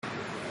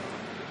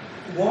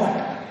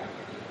what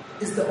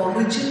is the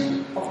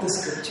origin of the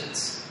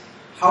scriptures?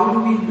 How do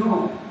we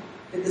know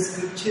that the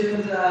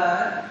scriptures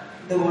are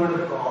the word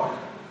of God?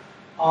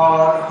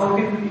 Or how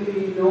can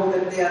we know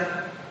that they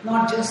are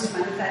not just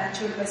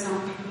manufactured by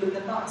some people in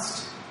the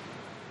past?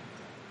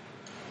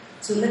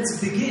 So let's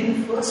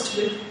begin first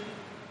with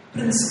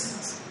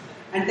principles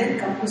and then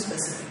come to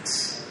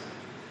specifics.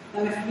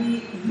 Now if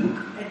we look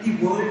at the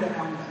world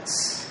around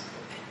us,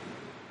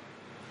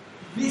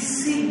 we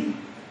see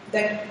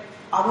that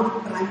our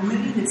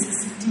primary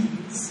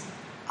necessities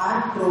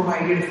are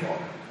provided for.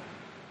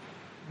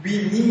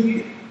 We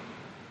need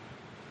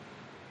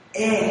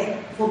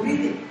air for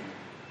breathing,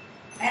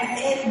 and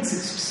air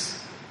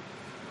exists.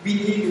 We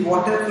need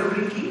water for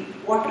drinking,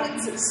 water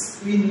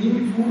exists. We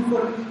need food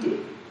for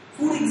eating,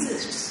 food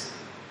exists.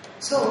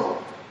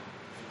 So,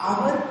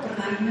 our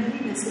primary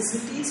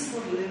necessities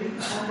for living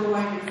are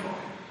provided for.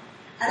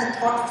 And a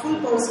thoughtful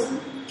person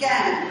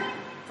can,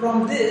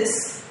 from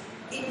this,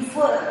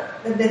 infer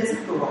that there is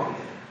a provider.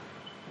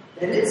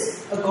 There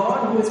is a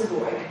God who has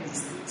provided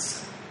these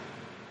things.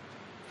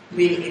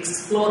 We'll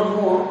explore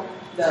more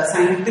the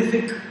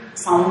scientific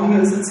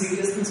soundness and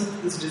seriousness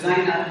of this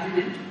design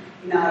argument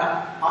in our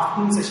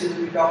afternoon session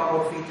when we talk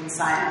about faith in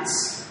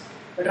science.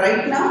 But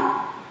right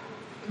now,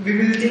 we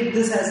will take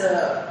this as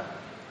a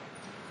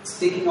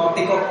takeoff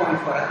point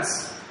for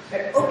us.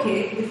 That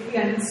okay, if we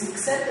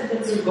accept that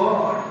there is a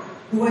God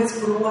who has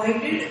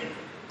provided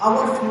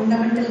our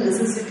fundamental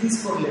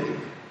necessities for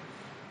living,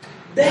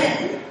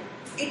 then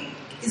it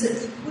is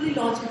an equally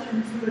logical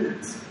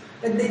inference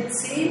that the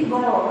same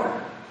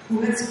God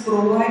who has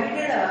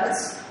provided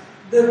us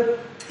the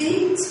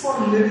things for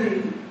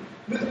living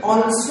will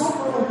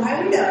also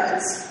provide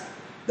us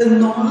the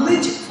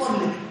knowledge for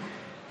living.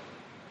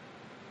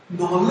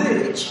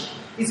 Knowledge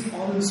is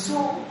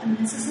also a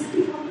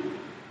necessity for living.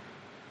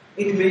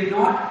 It may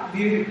not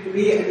be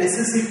a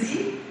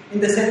necessity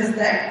in the sense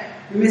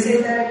that we may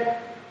say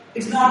that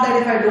it's not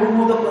that if I don't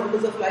know the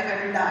purpose of life,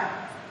 I will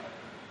die.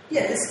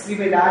 Yes, we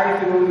may die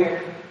if we don't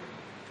get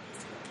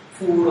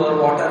food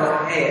or water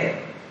or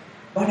air.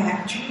 But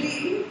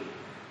actually,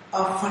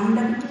 a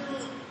fundamental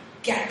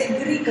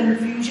category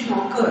confusion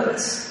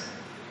occurs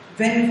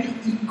when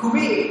we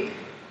equate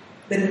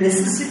the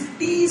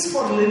necessities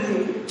for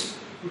living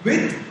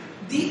with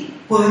the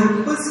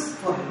purpose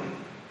for living.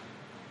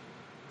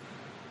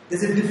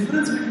 There's a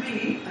difference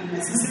between a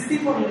necessity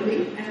for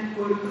living and a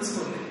purpose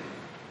for living.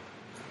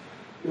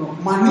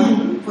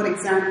 Money, for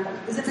example,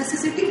 is a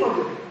necessity for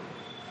living.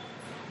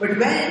 But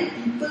when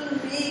people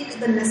make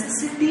the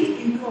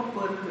necessity into a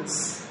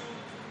purpose,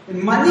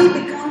 when money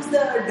becomes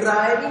the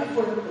driving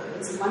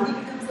purpose, money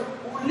becomes the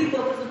only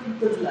purpose of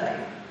people's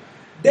life,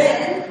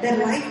 then their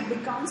life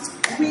becomes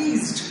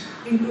squeezed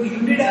into a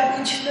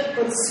unidimensional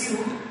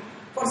pursuit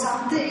for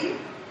something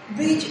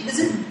which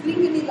doesn't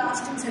bring any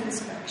lasting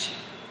satisfaction.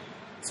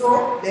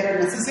 So, there are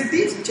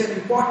necessities which are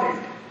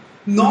important.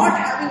 Not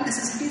having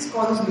necessities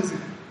causes misery.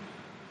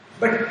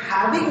 But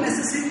having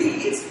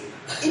necessities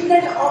in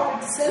and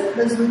of itself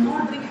does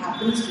not bring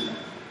happiness to life.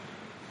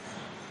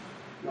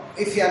 No.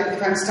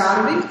 If I'm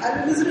starving,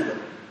 I'll be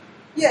miserable.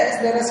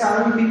 Yes, there are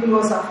starving people who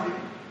are suffering.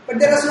 But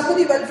there are so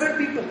many well-fed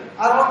people.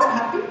 Are all of them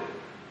happy?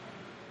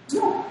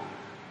 No.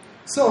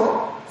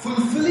 So,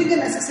 fulfilling a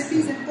necessity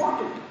is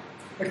important.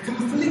 But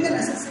fulfilling a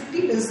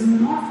necessity does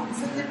not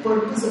fulfill the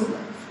purpose of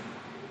life.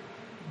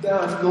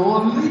 The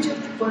knowledge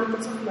of the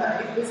purpose of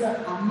life is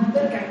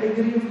another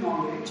category of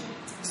knowledge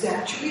which is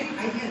actually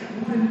higher,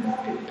 more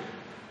important.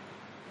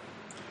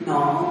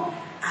 Now,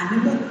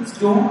 animals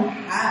don't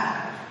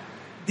have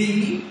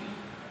the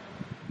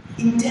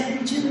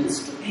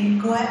intelligence to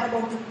inquire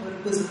about the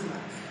purpose of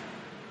life.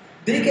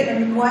 They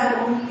can inquire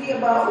only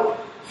about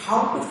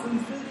how to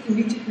fulfill the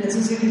immediate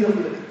necessities of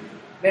living.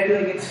 Where do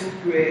I get food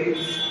to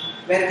eat?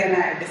 Where can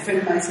I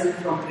defend myself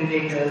from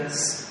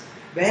predators?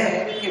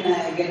 Where can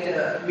I get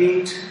a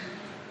mate?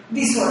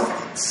 These sort of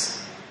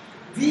things.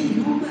 We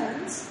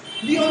humans,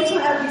 we also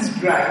have these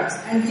drives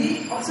and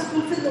we also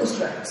fulfill those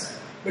drives.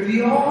 But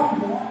we all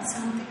want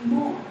something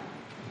more.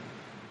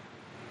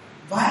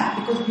 Why?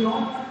 Because we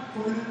all want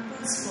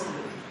purpose for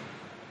living.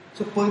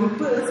 So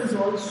purpose is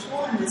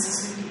also a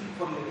necessity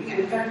for living, and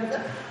in fact it's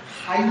a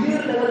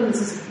higher level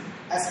necessity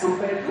as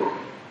compared to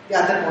the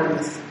other body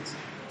necessities.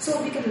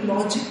 So we can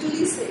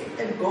logically say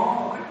that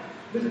God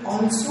will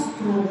also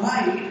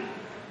provide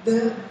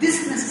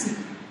this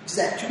necessity, which is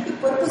actually the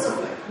purpose of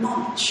life,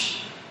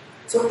 knowledge.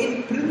 So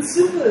in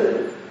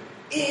principle,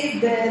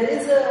 if there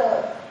is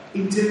a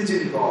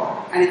intelligent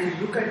God, and if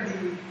you look at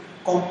the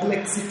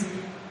complexity,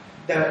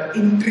 the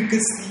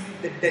intricacy,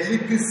 the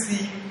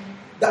delicacy,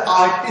 the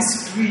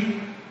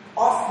artistry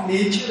of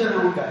nature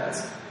around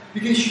us,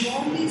 we can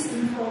surely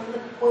see that the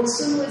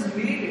person who has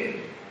made it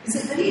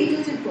is a very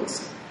intelligent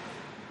person.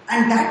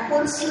 And that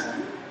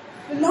person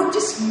will not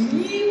just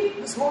leave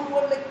this whole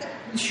world like that.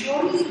 Will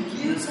surely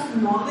give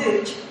some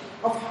knowledge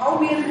of how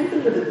we are meant to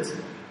live in this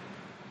world.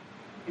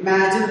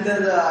 Imagine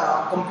there's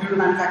a computer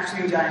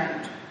manufacturing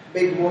giant,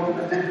 big world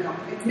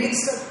company. It makes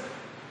a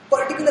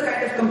particular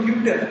kind of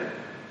computer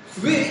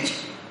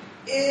which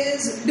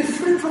is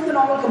different from the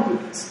normal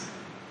computers.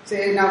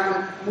 Say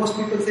now, most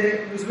people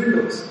say use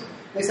Windows.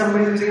 Like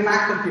somebody is using a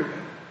Mac computer.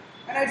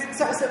 And it's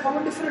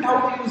somewhat different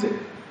how to use it.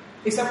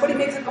 If somebody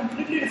makes a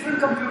completely different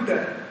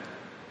computer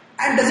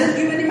and doesn't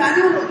give any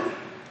manual on it,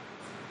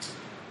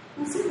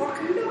 you say, what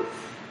kind of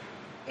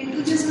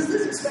intelligence is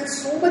this? You spend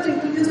so much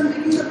intelligence on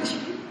making the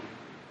machine.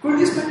 Could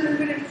you spend a little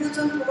bit of intelligence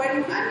on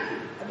providing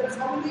manual? Otherwise,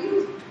 how will you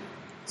use it?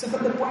 So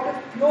from the point of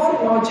pure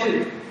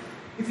logic,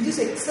 if you just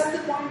accept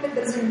the point that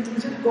there is an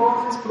intelligent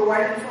God who is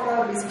providing for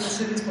our basic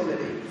necessities for the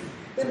day,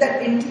 then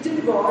that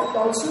intelligent God will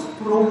also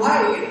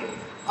provide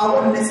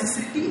our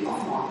necessity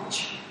of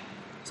knowledge.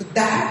 So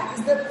that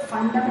is the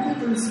fundamental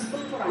principle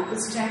for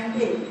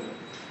understanding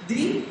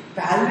the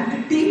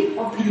validity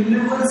of the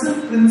universal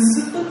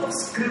principle of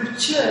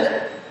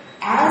scripture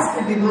as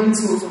a divine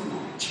source of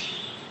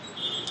knowledge.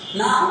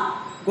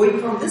 Now, going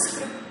from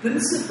this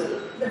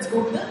principle, let's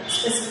go to the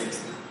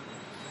specifics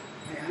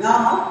now.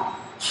 Now,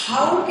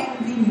 how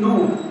can we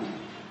know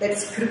that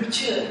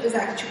scripture is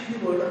actually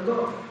the word of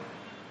God?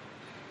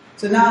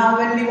 So now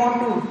when we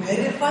want to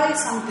verify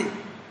something,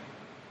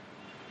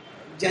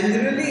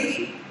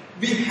 generally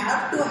we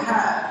have to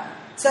have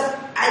some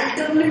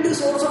alternative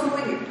source of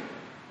knowing it.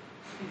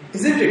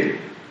 Isn't it?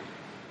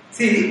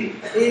 See,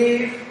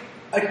 if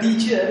a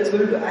teacher is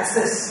going to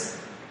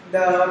assess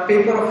the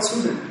paper of a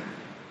student,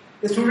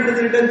 the student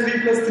has written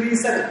 3 plus 3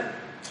 is 7.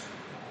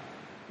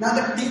 Now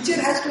the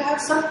teacher has to have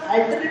some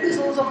alternative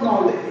source of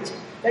knowledge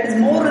that is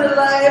more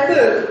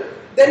reliable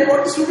than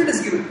what the student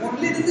is given.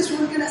 Only then the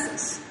student can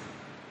assess.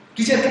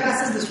 Teacher can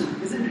assess the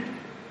student, isn't it?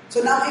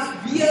 So now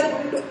if we are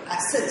going to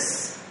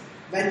assess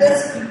whether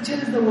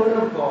scripture is the word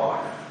of God,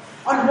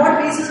 on what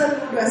basis are we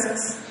going to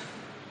assess?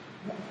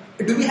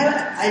 Do we have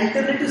an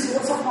alternative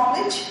source of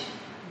knowledge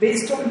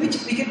based on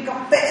which we can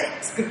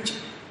compare scripture?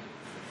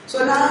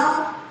 So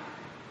now,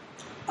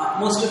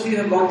 most of you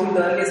have gone through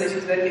the earlier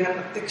sessions where we have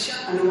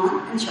Pratyaksha,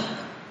 Anuman and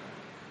Shabda.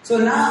 So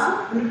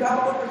now, when we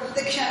talk about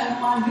Pratyaksha and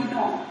Anuman, we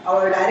know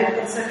our direct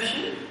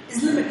perception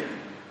is limited.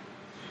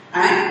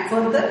 And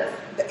further,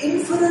 the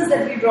inference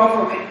that we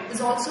draw from it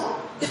is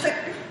also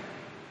defective.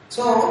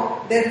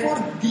 So, therefore,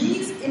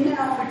 these in and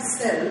of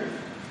itself,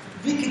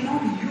 we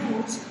cannot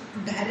use to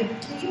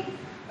directly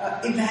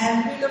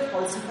evaluate or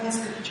falsify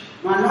scripture.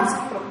 Now, I'm not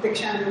saying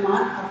Pratyaksha and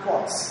Anuman are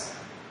false.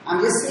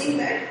 I'm just saying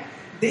that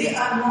they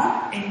are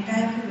not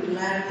entirely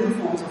reliable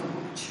forms of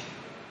knowledge.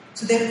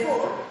 So,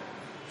 therefore,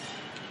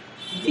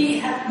 we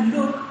have to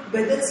look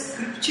whether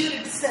scripture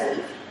itself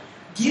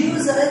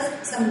gives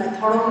us some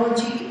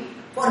methodology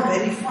for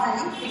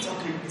verifying its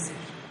authenticity.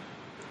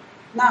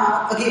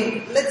 Now,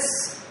 again,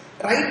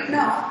 right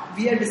now,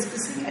 we are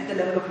discussing at the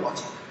level of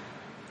logic.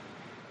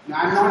 Now,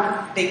 I am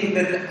not taking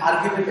the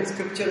argument that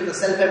scripture is the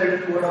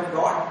self-evident word of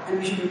God and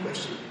we should be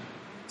questioning.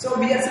 So,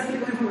 we are simply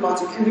going from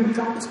logic and we will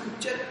come to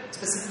scripture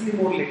specifically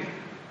more later.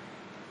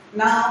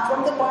 Now,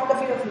 from the point of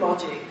view of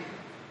logic,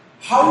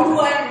 how do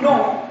I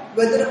know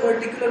whether a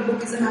particular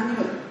book is a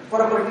manual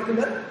for a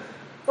particular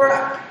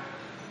product?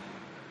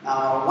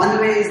 Now, one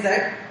way is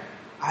that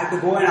I have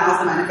to go and ask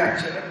the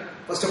manufacturer.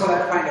 First of all, I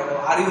have to find out,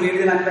 are you really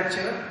the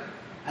manufacturer?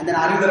 And then,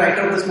 are you the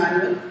writer of this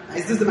manual?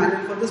 Is this the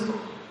manual for this book?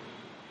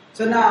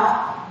 So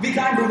now, we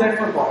can't do that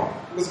for God,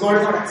 because God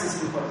is not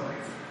accessible for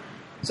us.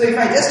 So if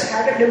I just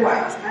had a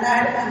device and I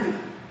had a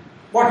manual,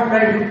 what would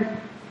I do?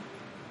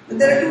 And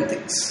there are two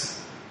things.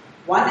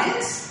 One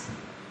is,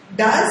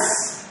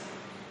 does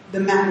what the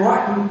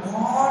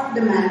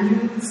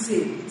manual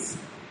says,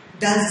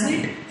 does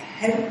it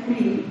help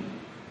me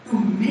to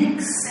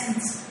make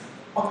sense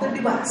of the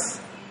device?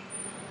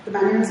 The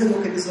manual says,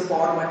 okay, this is the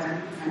power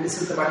button, and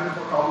this is the button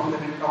for toggling the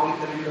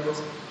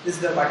windows, this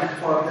is the button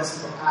for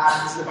this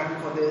app, this is the button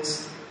for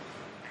this.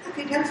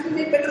 Okay, it helps me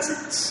make better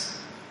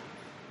sense.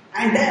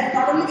 And then,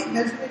 not only it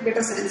helps me make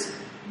better sense,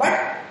 but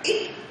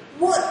it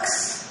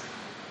works.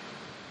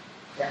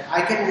 Yeah,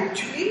 I can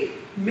actually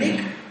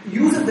make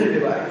use of the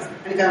device,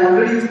 and if I am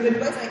already using the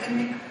device, I can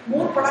make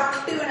more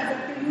productive and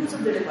effective use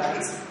of the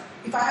device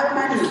if I have a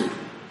manual.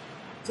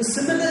 So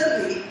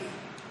similarly,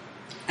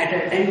 at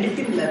a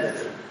tentative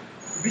level,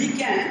 we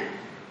can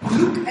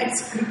look at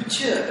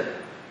scripture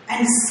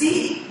and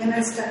see, when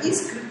I study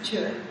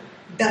scripture,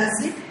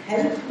 does it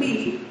help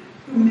me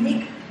to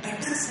make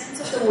better sense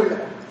of the world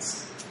around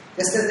us?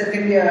 Just as there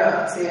can be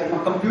a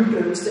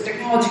computer, which is a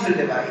technological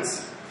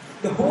device,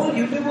 the whole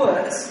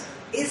universe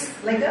is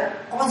like a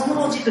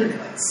cosmological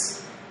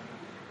device.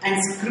 And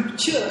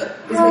scripture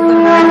is like the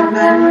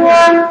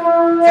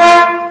manual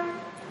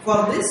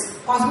for this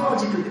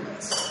cosmological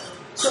device.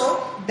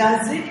 So,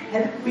 does it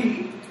help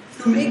me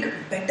to make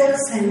better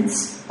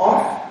sense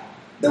of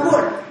the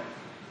world?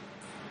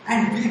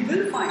 And we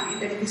will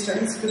find that if we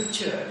study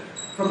scripture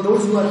from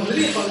those who are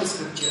really about the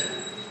scripture,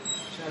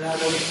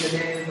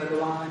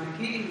 Bhagavan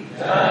ki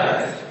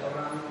jai,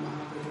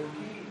 Mahaprabhu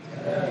ki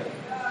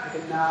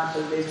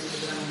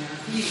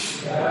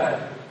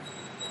jai,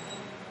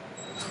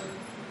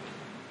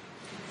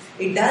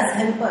 it does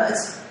help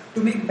us to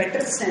make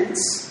better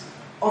sense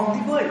of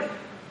the world.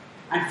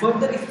 And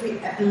further, if we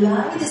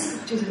apply the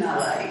scriptures in our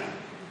life,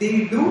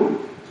 they do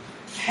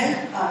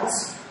help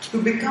us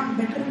to become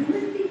better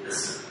human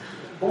beings.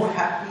 More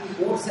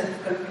happy, more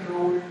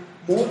self-controlled,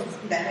 more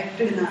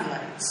directed in our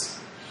lives.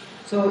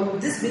 So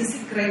this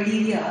basic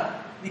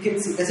criteria, we can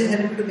see, does it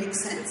help me to make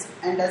sense?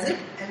 And does it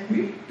help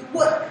me to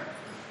work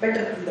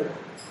better in the world?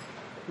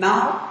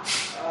 Now,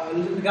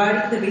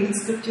 regarding the Vedic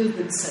scriptures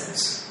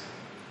themselves,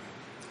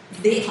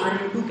 they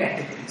are in two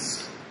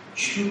categories,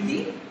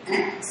 Shruti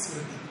and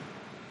Smriti.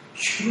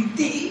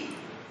 Shruti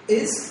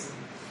is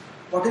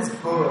what is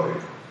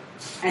heard,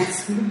 and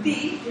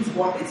Smriti is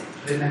what is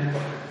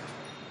remembered.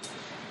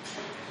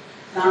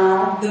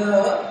 Now,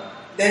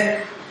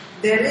 there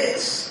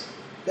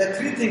are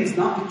three things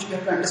now which you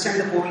have to understand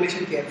the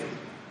correlation carefully.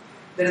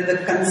 There is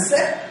the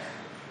concept,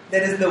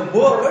 there is the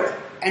word,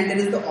 and there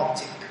is the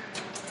object.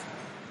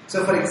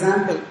 So, for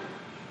example,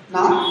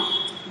 now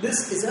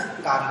this is a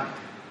garland.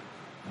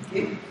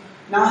 Okay.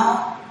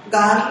 Now,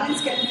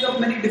 garlands can be of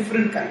many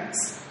different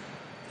kinds.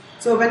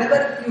 So,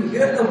 whenever you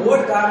hear the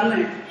word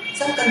garland,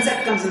 some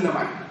concept comes in the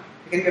mind.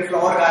 There can be a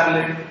flower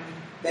garland,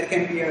 there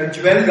can be a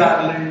jewel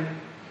garland,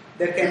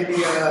 there can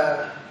be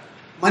a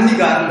money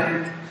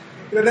garland.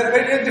 There are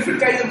very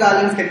different kinds of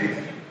garlands can be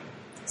there.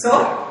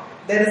 So,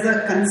 there is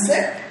a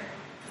concept,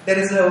 there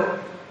is a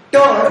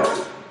term,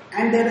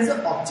 and there is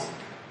an object.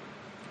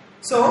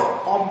 So,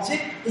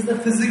 object is the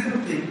physical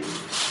thing,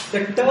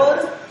 the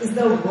term is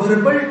the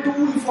verbal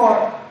tool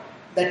for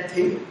that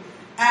thing,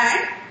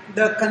 and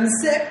the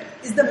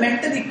concept is the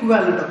mental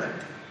equivalent of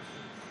that.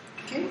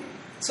 Okay?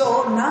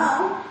 So,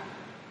 now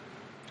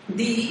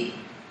the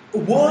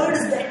words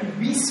that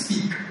we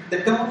speak,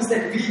 the terms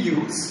that we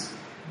use,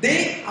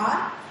 they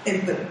are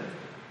temporal.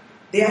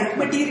 They are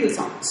material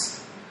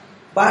sounds.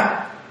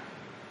 But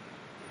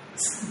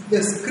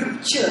the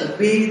scripture,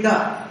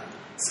 Veda,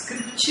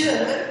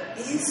 scripture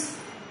is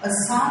a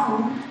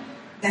sound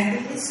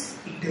that is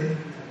eternal.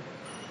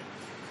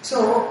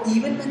 So,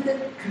 even when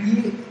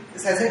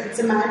as I said, it's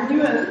a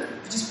manual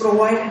which is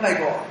provided by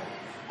God.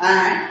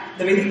 And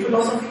the Vedic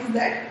philosophy is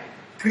that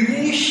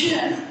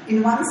creation,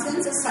 in one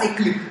sense, is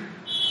cyclic.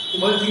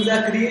 Things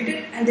are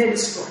created and they are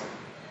destroyed.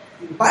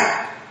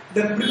 But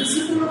the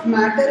principle of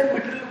matter and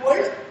material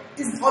world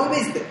is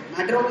always there.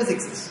 Matter always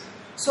exists.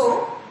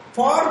 So,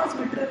 for this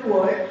material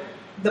world,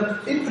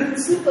 in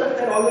principle,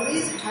 there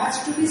always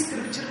has to be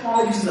scriptural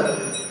knowledge which is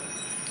available.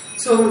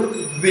 So,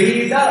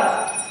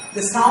 Veda,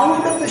 the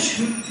sound of the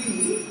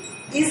Shruti,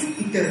 is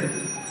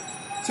eternal.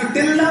 So,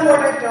 till now, what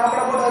I talked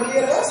about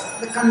earlier was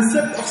the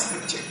concept of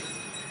scripture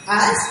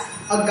as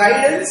a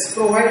guidance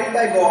provided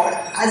by God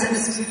as a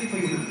necessity for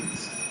human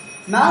beings.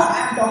 Now,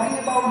 I am talking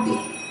about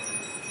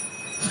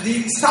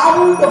the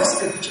sound of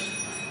scripture.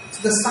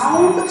 So, the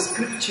sound of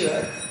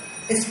scripture,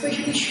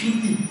 especially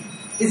Shruti,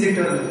 is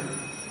eternal.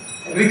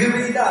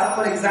 Rigveda,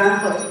 for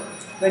example,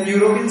 when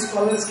European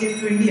scholars came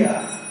to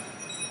India,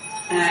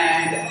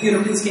 and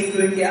Europeans came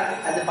to India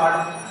as a part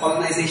of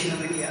colonization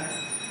of India,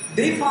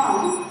 they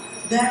found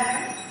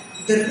that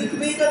the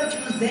Rigveda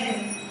which was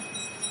there,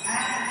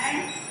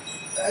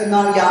 and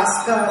now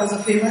Yaska was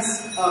a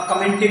famous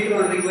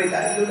commentator on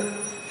Rigveda, he wrote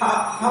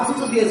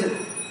thousands of years ago.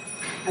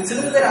 And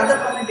similarly, there are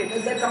other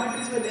commentators, their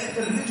commentaries were there.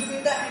 The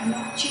Rigveda had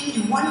not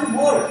changed one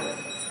word.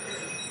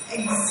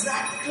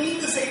 Exactly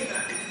the same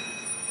practice.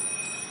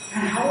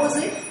 And how was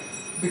it?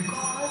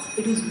 Because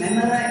it was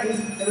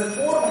memorized. There were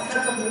 4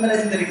 methods of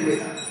memorizing the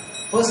Rigveda.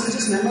 First is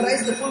just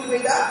memorize the full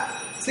Veda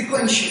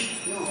sequentially,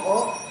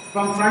 or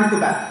from front to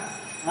back.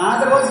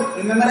 Another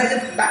was memorize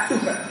it back to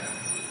front.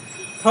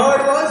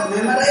 Third was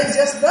memorize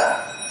just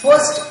the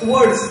first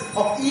words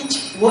of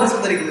each verse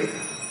of the Rigveda.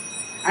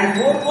 And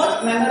fourth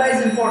was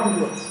memorize important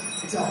words.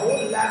 It's a whole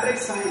elaborate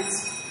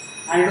science.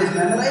 And it was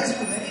memorized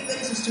in a very,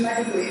 very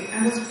systematic way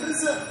and was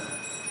preserved.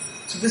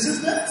 So this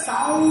is the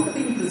sound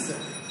being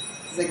preserved.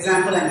 This is the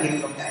example I am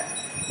giving of that.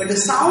 But the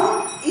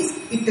sound is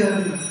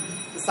eternal.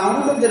 The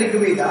sound of the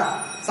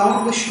Rigveda, sound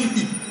of the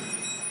Shruti,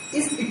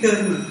 is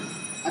eternal.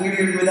 I'm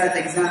giving Rigveda as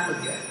an example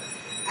here.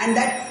 And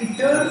that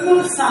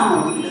eternal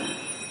sound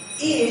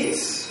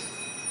is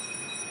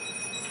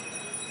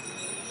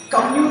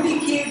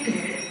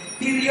communicated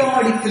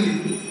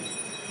periodically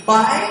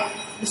by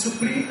the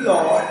Supreme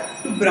Lord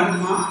to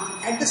Brahma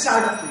at the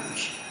start of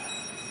creation.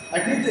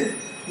 That means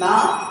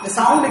now the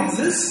sound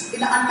exists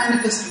in an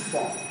unmanifested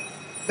form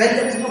when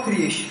there is no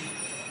creation.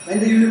 When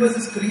the universe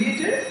is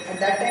created, at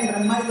that time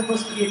Brahma is the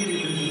first created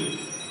human being.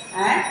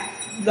 And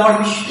Lord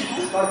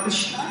Vishnu, Lord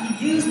Krishna,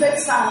 he gives that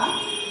sound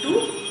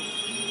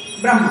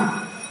to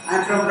Brahma.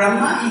 And from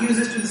Brahma he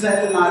uses to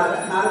disciple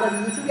Narada. Narada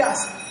uses to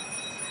Vyasa.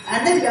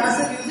 And then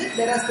Vyasa uses it.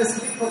 There are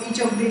specific for each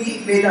of the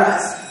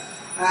Vedas.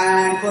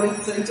 And for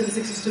each of the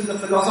 6 systems of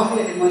philosophy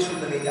that emerge from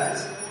the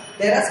Vedas.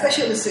 There are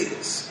special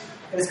sages.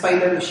 There is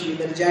Paila Rishi,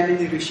 there is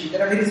Jainini Rishi,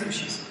 there are various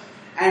Rishis.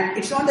 And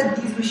it's not that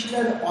these Rishis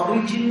are the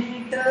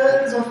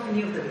originators of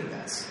any of the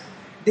Vedas.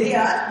 They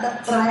are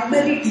the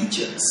primary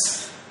teachers.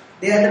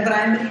 They are the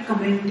primary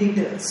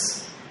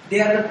commentators. They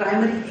are the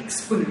primary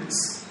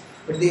exponents.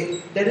 But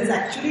there is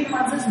actually in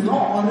one sense no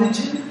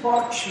origin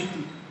for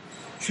Shruti.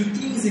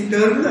 Shruti is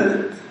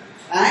eternal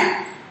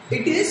and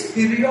It is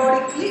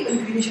periodically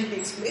when creation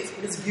takes place,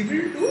 it is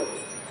given to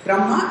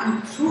Brahma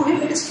and through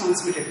him it is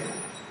transmitted down.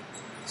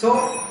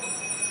 So,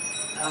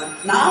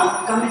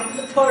 now coming to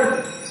the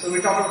third thing. So we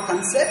talk about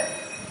concept,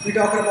 we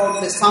talk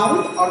about the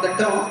sound or the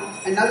term,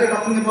 and now we are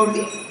talking about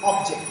the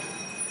object.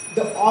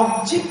 The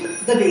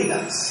object, the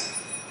Vedas,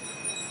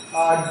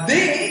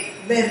 they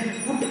were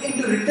put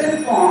into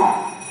written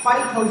form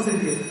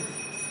 5,000 years ago.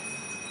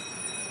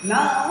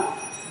 Now,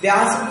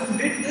 Vyasa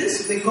did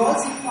this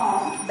because he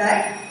found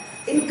that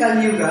in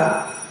Kali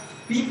Yuga,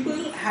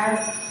 people had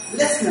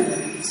less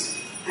memories,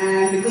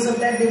 and because of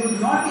that they would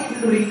not be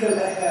able to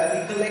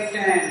recollect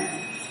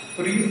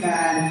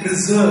and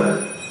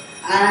preserve,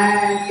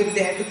 and if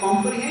they had to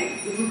comprehend,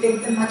 it would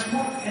take them much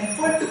more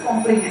effort to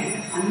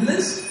comprehend and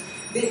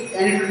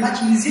it was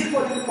much easier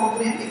for them to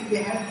comprehend if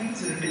they had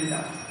things written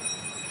down.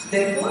 So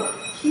therefore,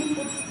 he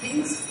put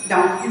things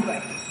down in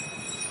writing.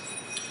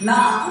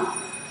 Now,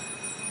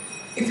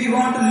 if we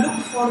want to look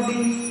for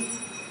the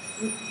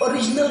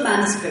original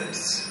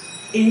manuscripts,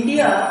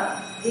 India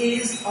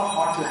is a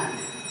hot land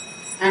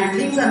and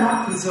things are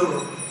not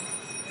preserved.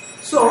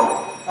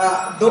 So,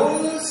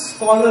 those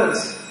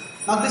scholars,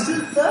 now this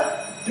is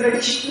the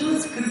traditional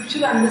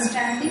scriptural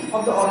understanding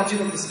of the origin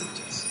of the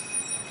scriptures.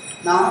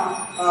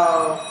 Now,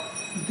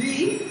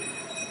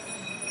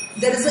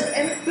 there is an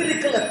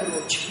empirical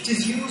approach which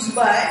is used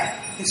by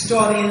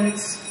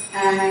historians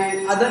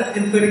and other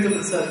empirical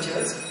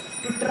researchers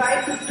to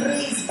try to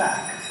trace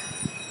back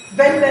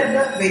when were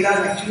the Vedas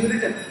actually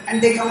written,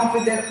 and they come up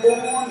with their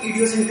own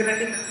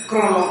idiosyncratic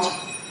chronology.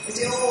 They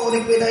say,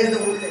 Rig Veda is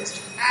the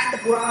oldest and the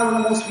Purana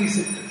is the most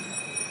recent.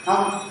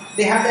 Now,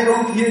 they have their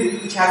own theory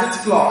which has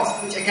its flaws,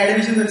 which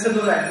academicians themselves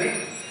know that way.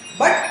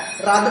 But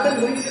rather than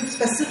going into the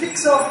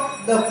specifics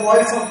of the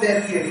faults of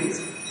their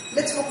theories,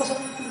 let's focus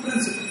on the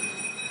principle.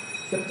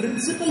 The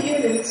principle here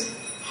is,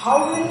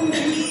 how will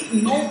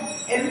we know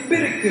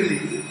empirically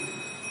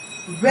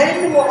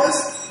when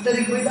was the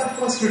Rig Veda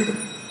first written?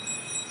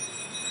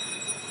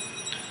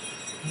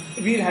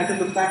 We'll have to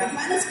look back at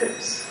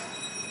manuscripts.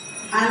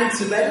 And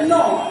it's well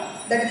known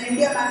that in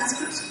India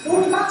manuscripts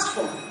don't last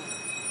for long.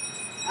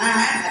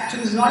 And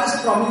actually it's not just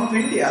a problem of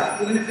India.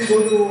 Even if we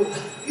go to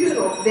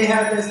Europe, they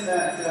have this,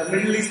 the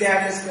Middle East, they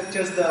have the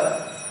scriptures,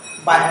 the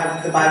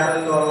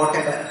Bible or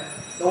whatever.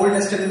 The Old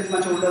Testament is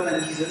much older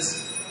than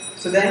Jesus.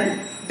 So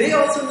then, they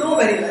also know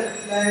very well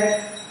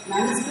that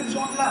manuscripts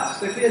don't last.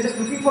 So if we are just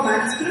looking for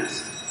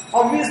manuscripts,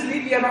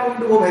 obviously we are not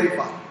going to go very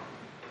far.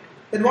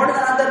 Then what is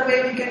another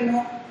way we can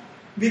know?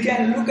 We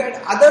can look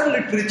at other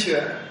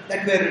literature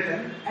that were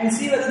written and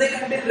see whether they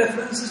contain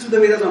references to the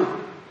Vedas or not.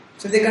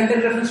 So if they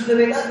contain reference to the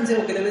Vedas, then say,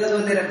 okay, the Vedas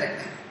were there at that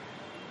time.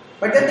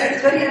 But then that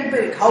is very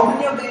empiric. How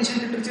many of the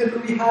ancient literature do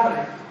we have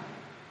right now?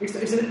 It's a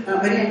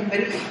very,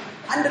 very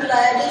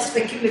unreliable,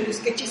 speculative,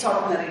 sketchy sort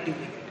of narrative.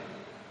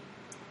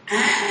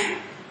 And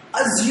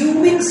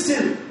assuming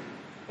still,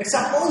 but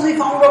suppose we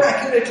found out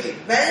accurately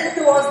when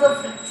was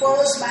the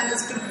first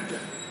manuscript written.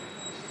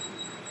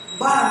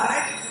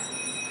 But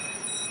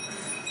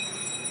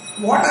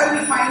what are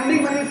we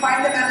finding when we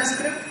find the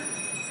manuscript?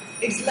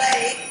 It's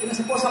like,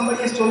 suppose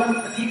somebody has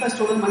a thief has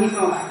stolen money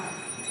from a bank.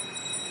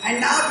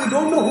 And now you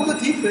don't know who the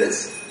thief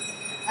is,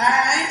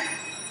 and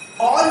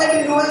all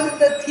that you know is that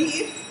the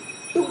thief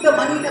took the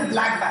money in a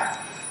black bag.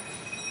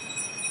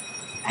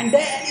 And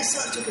then you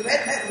search,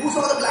 okay, who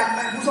saw the black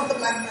bag? Who saw the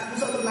black bag? Who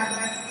saw the black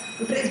bag?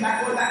 You trace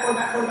backward,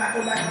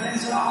 and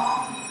so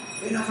on.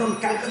 From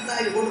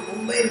Calcutta, you go to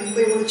Mumbai,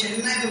 you go to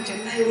Chennai, from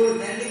Chennai, you go to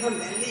Delhi, from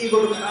Delhi, you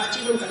go to Karachi,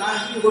 from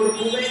Karachi, you go to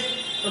Kuwait,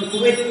 from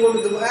Kuwait, you go to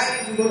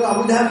Dubai, you go to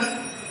Abu Dhabi,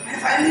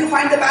 and finally you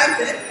find the bag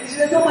there, and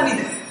there's no money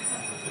there.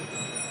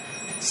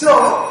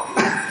 So,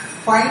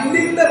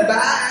 finding the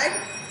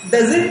bag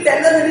doesn't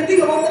tell us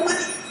anything about the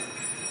money,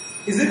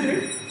 isn't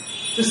it?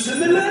 So,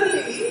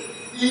 similarly,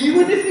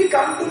 even if we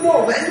come to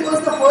know when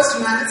was the first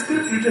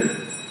manuscript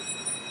written,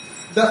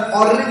 the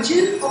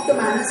origin of the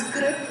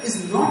manuscript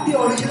is not the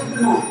origin of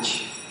the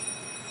knowledge.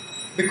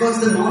 Because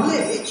the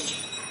knowledge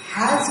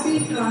has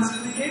been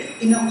transmitted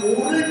in an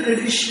oral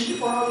tradition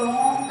for a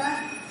long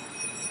time.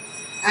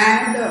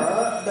 And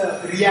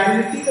the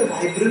reality, the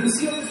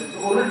vibrancy of the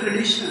oral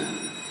tradition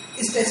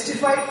is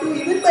testified to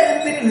even by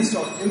empirical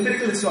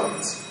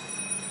historians.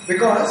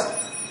 Because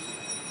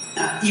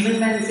even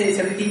when, say,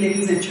 17th,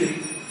 18th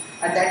century,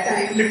 at that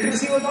time,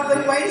 literacy was not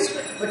very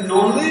widespread, but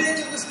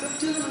knowledge of the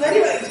scriptures was very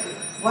widespread.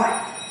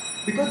 Why?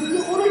 Because this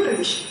is an oral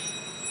tradition.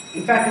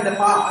 In fact, in the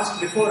past,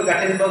 before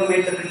Gutenberg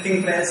made the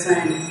printing press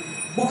and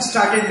books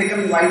started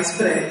becoming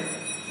widespread,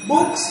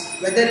 books,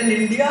 whether in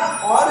India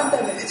or in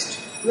the West,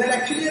 were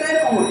actually a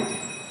rare commodity.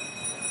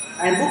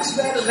 And books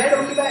were read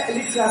only by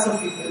elite class of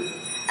people.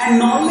 And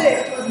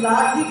knowledge was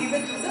largely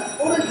given through the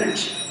oral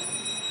tradition.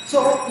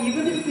 So,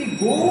 even if we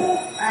go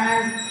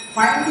and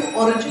find the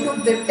origin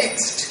of the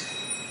text,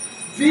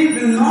 we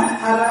do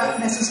not arrive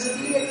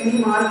necessarily at any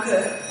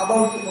marker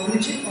about the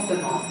origin of the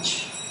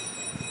knowledge.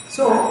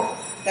 So,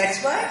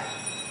 that's why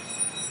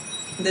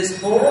this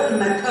whole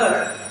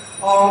method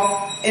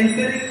of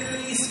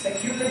empirically,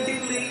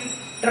 speculatively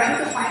trying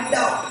to find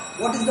out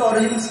what is the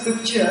origin of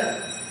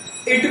scripture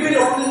it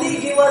will only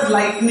give us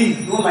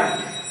lightning, no light.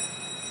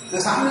 Now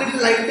some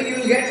little lightning you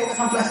will get over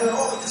some flashes,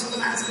 oh, this was a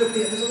manuscript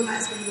here, this was a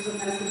manuscript, this was a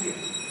manuscript here.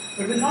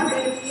 But will not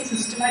get any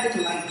systematic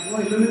light, no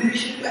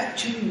illumination to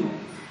actually know.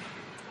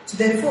 So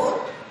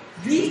therefore,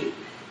 we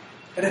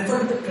refer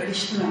to the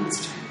traditional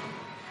understanding.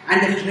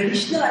 And the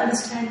traditional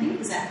understanding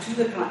is actually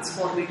the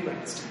transformative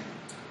understanding.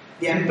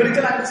 The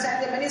empirical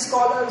understanding, there are many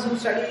scholars who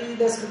study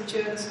the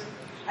scriptures,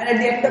 and at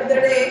the end of the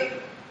day,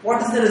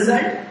 what is the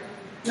result?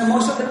 Now,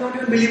 most of them don't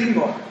even believe in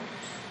God.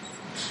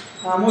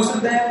 Most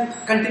of them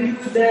continue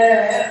with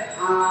their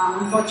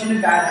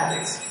unfortunate bad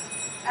habits.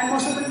 And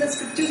most of them, the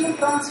scriptures will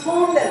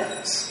transform their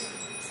lives.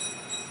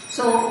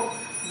 So,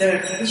 the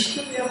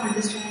traditional way of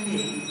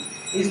understanding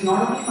is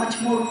not only much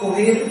more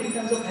coherent in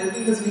terms of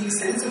helping us make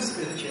sense of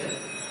scripture,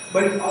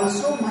 but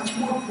also much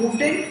more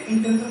potent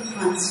in terms of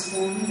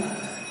transforming our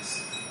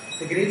lives.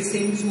 The great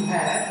saints who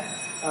have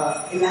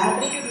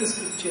elaborated the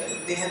scripture,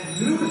 they have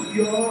lived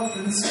pure,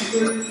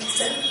 principled,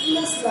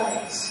 selfless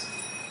lives.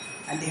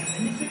 And they have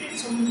benefited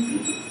so many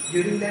people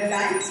during their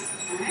times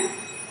and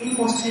in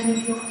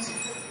posterity also.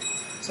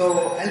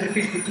 So, I'll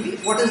repeat quickly.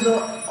 What is the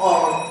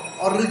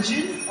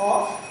origin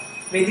of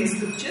Vedic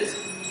scriptures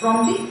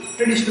from the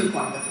traditional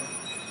point of view?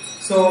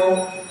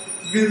 So,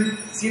 we'll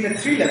see the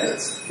three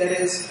levels. There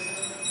is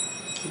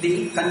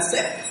the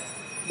concept,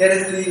 there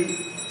is the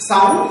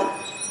sound,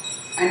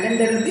 and then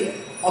there is the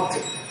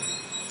object.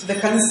 So, the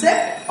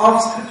concept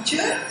of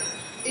scripture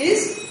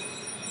is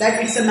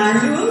that it's a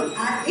manual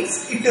and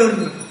it's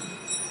eternal.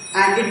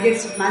 And it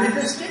gets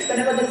manifested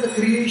whenever there is a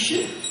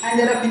creation and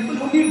there are people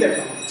who need that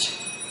knowledge.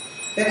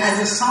 Then as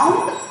a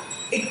sound,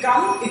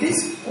 it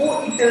is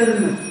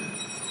co-eternal.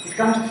 It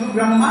comes through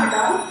Brahma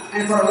down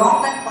and for a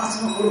long time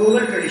passes on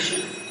oral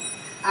tradition.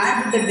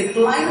 And with the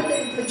decline of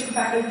the intellectual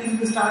faculties at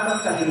the start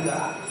of Kali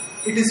Yuga,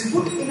 it is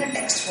put in a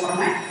text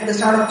format at the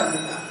start of Kali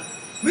Yuga,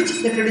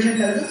 which the tradition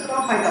tells us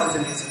around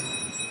 5,000 years ago.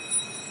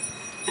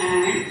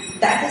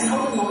 And that is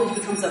how the knowledge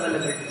becomes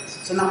available to us.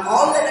 So now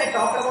all that I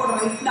talked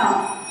about right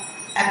now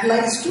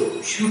applies to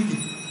Shruti.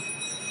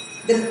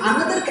 There is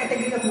another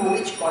category of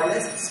knowledge called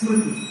as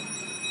Smriti.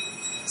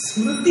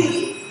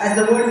 Smriti, as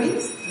the word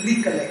means,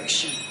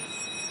 recollection.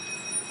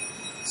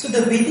 So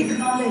the Vedic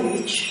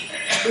knowledge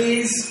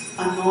is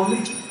a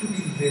knowledge to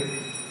be lived.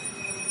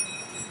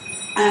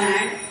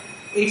 And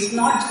it's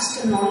not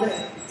just a knowledge,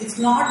 it's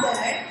not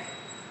that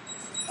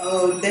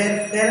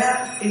there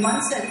are, in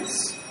one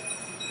sense,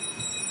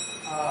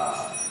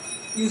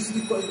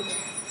 usually called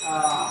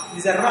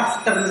these are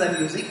rough terms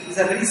I'm using. These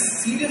are very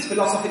serious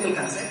philosophical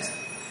concepts.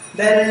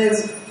 There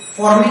is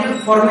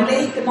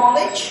formulaic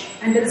knowledge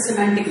and there is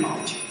semantic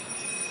knowledge.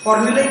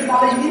 Formulaic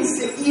knowledge means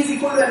E is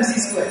equal to mc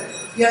squared.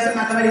 You have some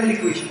mathematical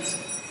equations.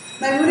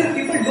 Now even if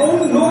people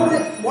don't know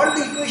what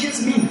the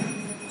equations mean,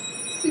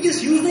 you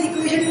just use the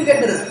equation to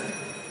get the result.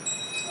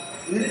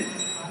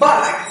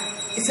 But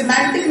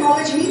semantic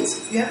knowledge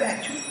means you have to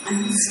actually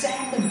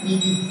understand the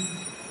meaning.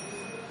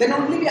 Then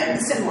only we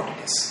understand what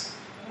it is.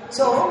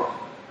 So,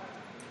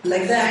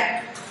 like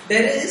that,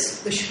 there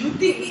is the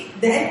Shruti,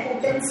 their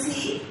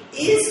potency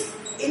is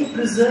in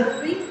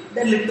preserving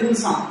the literal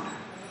sound.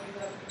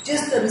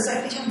 Just the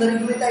recitation of the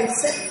Rig Veda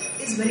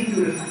itself is very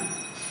purifying.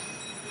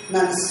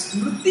 Now, the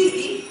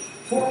Smriti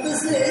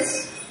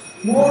focuses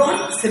more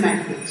on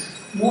semantics,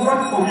 more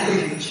on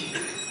comprehension.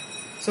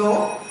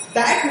 So,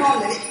 that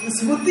knowledge, the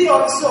Smriti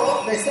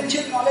also, the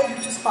essential knowledge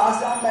which is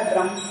passed down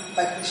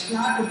by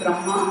Krishna to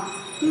Brahma,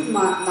 to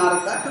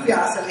Narada, to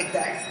Vyasa, like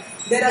that.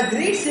 There are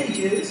great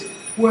sages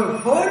who have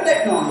heard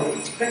that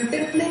knowledge,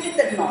 contemplated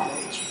that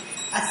knowledge,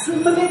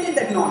 assimilated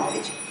that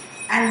knowledge,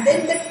 and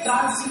then they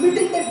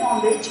transmitted that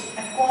knowledge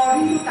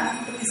according to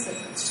time-place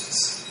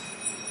circumstances.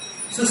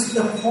 So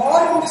the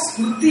form of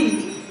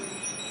Smriti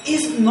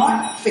is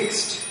not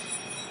fixed.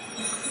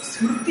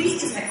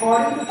 Smriti is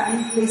according to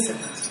time-place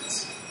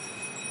circumstances.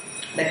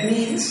 That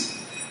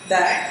means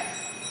that,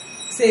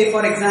 say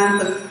for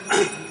example,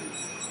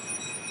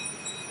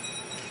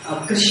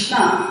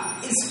 Krishna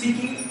is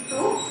speaking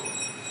to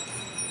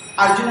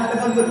Arjuna the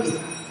Bhagavad Gita.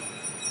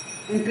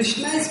 When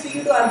Krishna is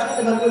speaking to Arjuna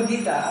the Bhagavad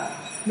Gita,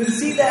 we'll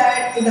see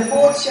that in the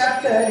 4th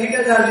chapter, he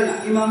tells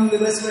Arjuna, Imam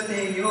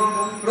Vivasvate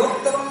Yogam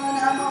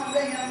Proktavanam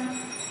Avyayam.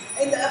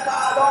 In the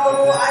long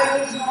ago, I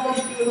gave this knowledge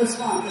to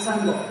Vivasvan, the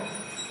sun god.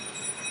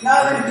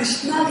 Now, when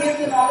Krishna gave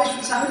the knowledge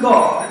to sun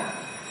god,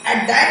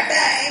 at that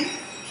time,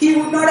 he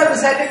would not have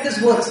recited this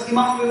verse,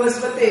 Imam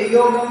Vivasvate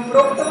Yogam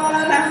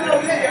Proktavanam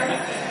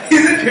Avyayam.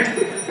 Isn't it?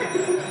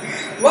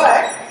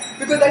 Why?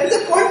 Because that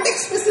is a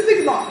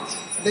context-specific knowledge.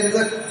 There is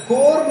a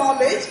core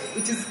knowledge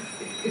which is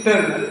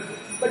eternal,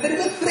 but there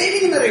is a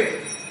framing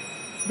narrative,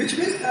 which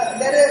will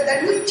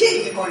that will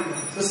change according to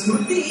it. So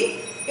Smriti,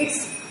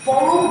 its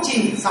form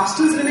changes,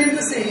 substance remains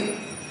the same,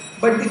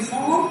 but the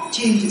form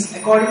changes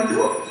according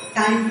to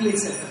time,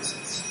 place,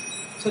 circumstances.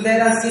 So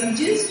there are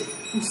sages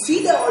who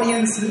see the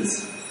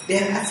audiences, they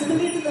have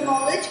assimilated the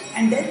knowledge,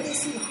 and then they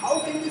see how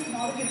can this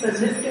knowledge be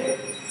presented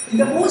in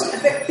the most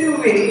effective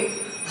way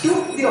to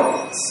the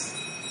audience,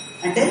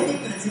 and then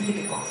they present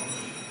it accordingly.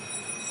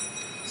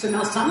 So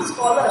now some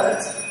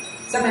scholars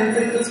some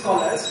empirical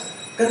scholars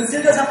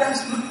consider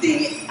sometimes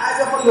Smriti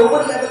as of a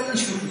lower level than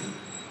Shruti.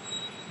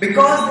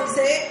 Because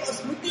they say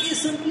Smriti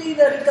is simply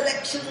the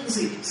recollection of the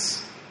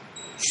sages.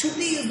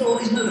 Shruti is the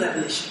original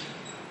revelation.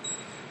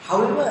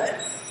 However,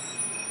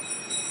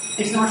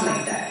 it's not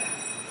like that.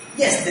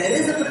 Yes, there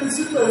is a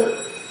principle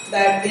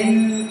that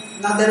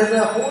now there is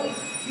a whole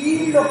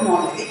field of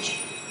knowledge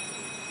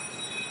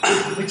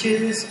which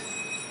is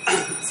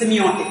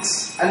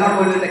semiotics. I'll not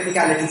go into the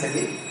technicalities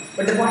again.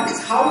 But the point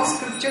is, how is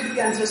scripture to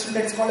be understood?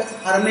 That's called as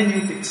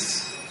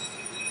hermeneutics.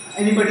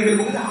 Any particular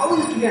book, how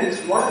is it to be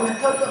understood? What are the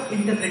methods of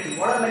interpreting?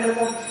 What are the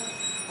methods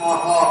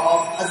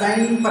of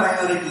assigning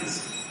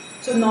priorities?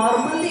 So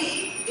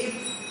normally, if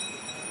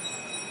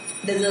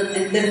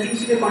there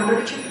seems to be a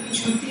contradiction between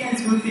Shruti and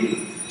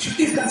Smriti, Shruti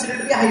is considered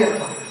to be a higher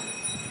authority.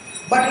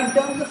 But in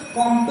terms of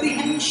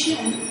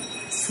comprehension,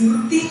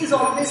 Smriti is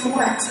always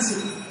more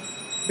accessible.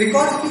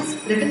 Because it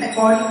is written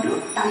according to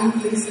time,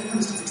 place,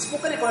 circumstances.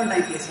 Spoken according to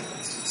time, place,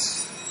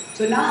 circumstances.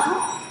 So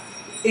now,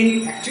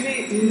 in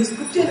the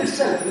scripture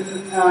itself, in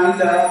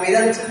the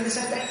Vedas itself, it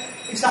says that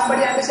if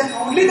somebody understands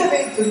only the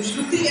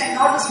Shruti and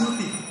not the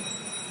Smriti,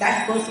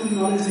 that person's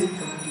knowledge is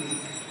incomplete.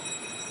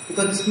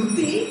 Because the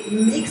Smriti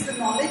makes the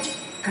knowledge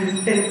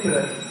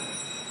contemporary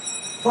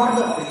for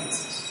the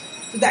audiences.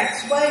 So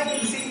that's why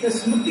we see the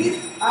Smritis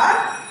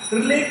are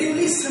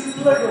relatively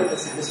simpler to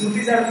understand. The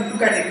Smritis are in two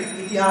categories,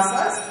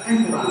 Itihasas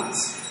and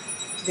Puranas.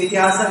 The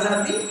Itihasas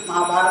are the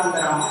Mahabharata and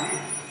the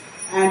Ramayana,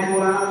 and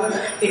Puranas are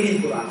the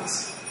 18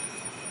 Puranas.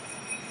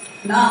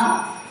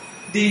 Now,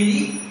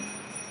 the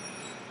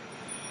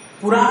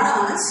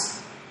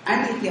Puranas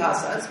and the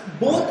Itihasas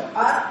both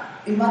are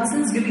in one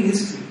sense giving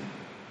history,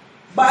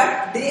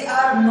 but they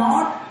are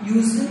not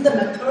using the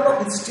method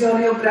of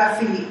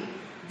historiography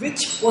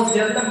which was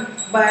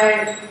developed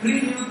by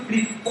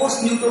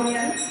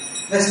post-Newtonian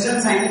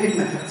Western scientific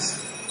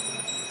methods.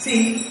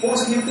 See,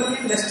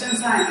 post-Newtonian Western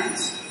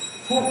science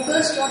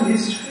focused on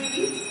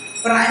history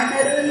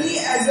primarily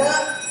as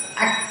an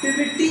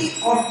activity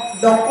of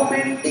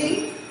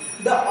documenting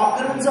the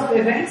occurrence of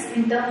events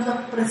in terms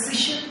of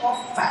precision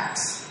of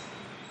facts.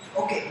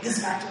 Okay,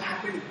 this battle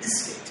happened in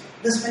this state.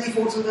 This many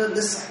forces were on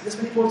this side. This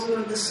many forces were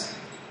on this side.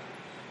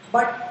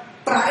 But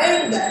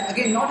prior to that,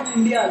 again, not in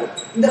India,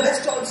 in the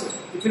West also.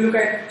 If you look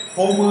at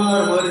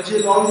Homer,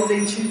 Virgil, all these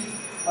ancient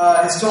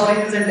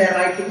historians and their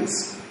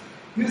writings,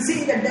 you'll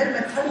see that their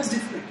method is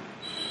different.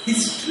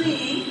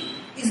 History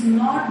is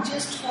not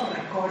just for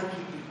record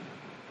keeping.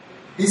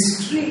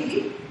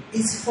 History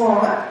is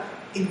for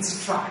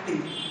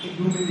instructing,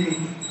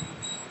 illuminating.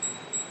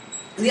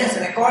 Yes,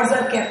 records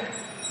are kept,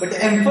 but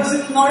the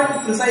emphasis is not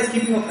on precise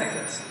keeping of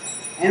records.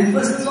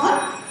 Emphasis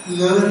on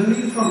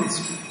learning from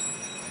history.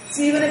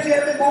 See, even if you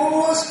have the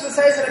most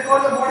precise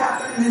record of what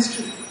happened in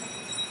history,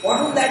 what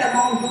will that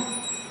amount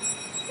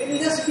to? It will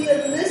just be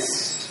a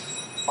list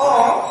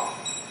of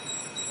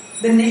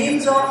the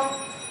names of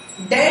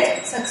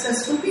dead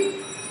successful people.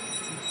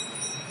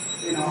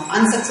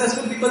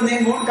 Unsuccessful people's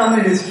name won't come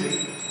in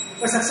history.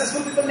 But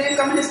successful people's name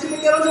come in history,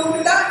 but they are also going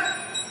to die.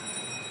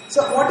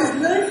 So what is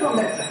learned from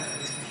that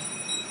practice?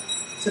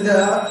 So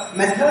the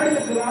method in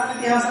the Purana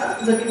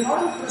Itihasas is again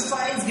not a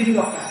precise giving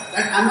of facts.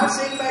 I'm not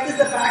saying by this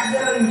the facts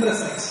there are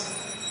imprecise.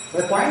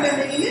 The point I'm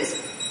making is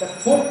the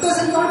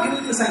focus is not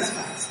giving precise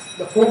facts.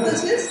 The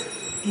focus is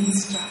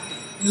instructing,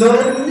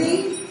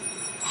 learning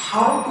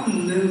how to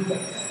live by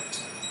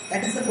that.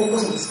 That is the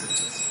focus of the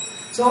scriptures.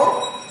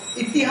 So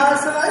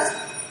Itihasas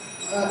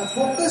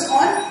focus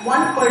on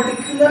one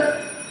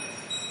particular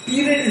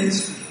period in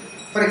history.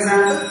 For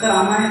example, the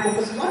Ramayana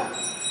focuses on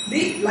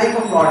the life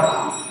of Lord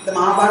Ram. The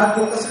Mahabharata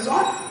focuses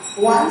on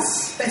one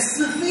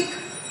specific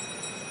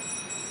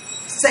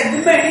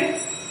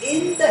segment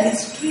in the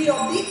history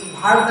of the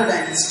Bharata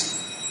dynasty.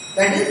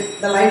 That is,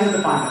 the lives of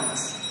the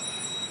Pandavas.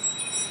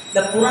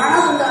 The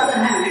Puranas, on the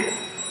other hand,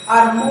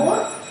 are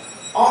more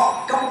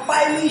of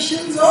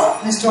compilations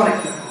of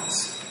historical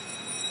accounts.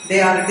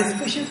 They are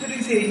discussions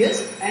between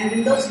sages, and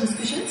in those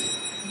discussions,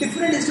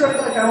 different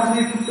historical accounts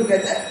will be put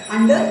together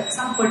under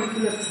some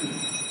particular theme.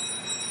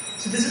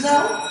 So this is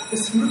how the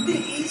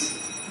Smriti is.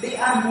 They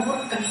are more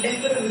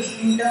contemporary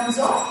in terms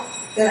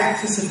of their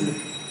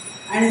accessibility.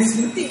 And in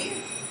Smriti,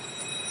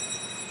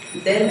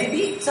 there may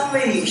be some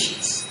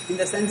variations in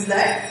the sense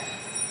that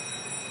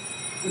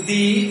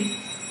the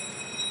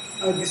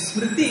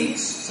Smritis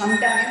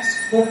sometimes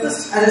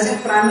focus, as I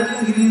said, primarily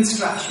on giving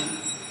instruction.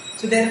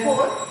 So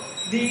therefore,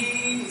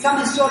 some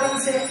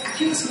historians say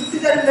actually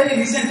Smritis are in very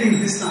recent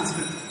English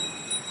Sanskrit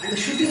and the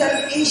Shrutis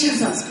are in ancient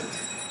Sanskrit.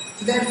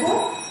 So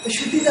therefore, the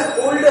Shrutis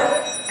are older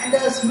and the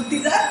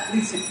Smritis are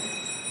recent.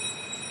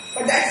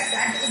 But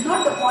that is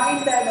not the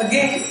point. That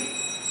again,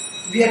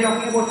 we are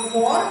talking about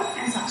form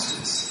and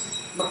substance.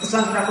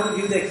 Bhaktiswami Thakur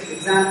give the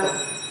example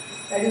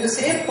that the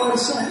same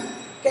person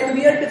can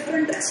wear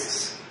different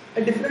dresses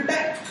at different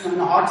times. In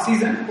a hot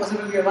season, a person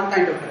will wear one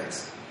kind of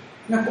dress.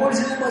 In a cold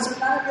season, a person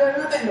will wear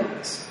another kind of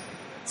dress.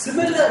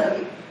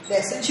 Similarly, the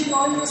essential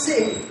knowledge is the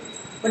same,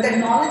 but that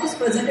knowledge is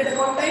presented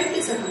according to time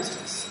and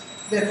circumstance.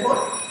 Therefore,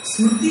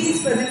 Smriti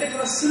is presented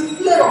to a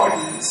simpler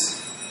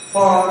audience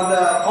For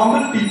the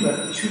common people,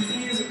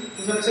 Shruti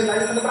is also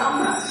like for the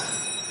Brahmanas.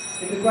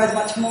 It requires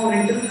much more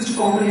intelligence to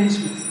comprehend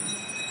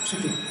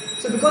Shruti.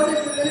 So because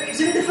it's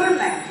in a different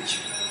language.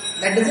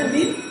 That doesn't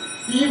mean,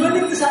 even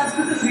if the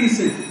Sanskrit is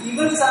recent,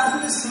 even if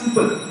Sanskrit is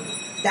simple,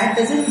 that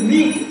doesn't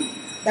mean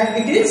that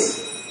it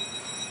is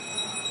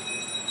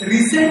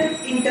recent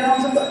in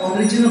terms of the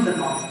origin of the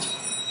knowledge.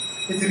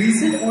 It's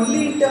recent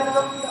only in terms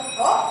of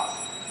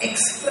the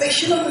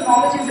expression of the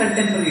knowledge in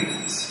contemporary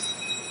times.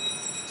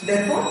 So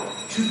therefore,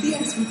 Shruti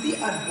and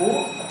Smriti are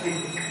both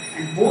authentic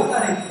and both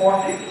are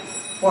important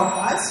for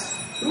us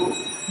to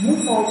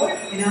move forward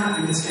in our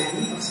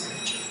understanding of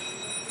scripture.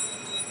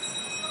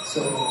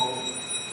 So,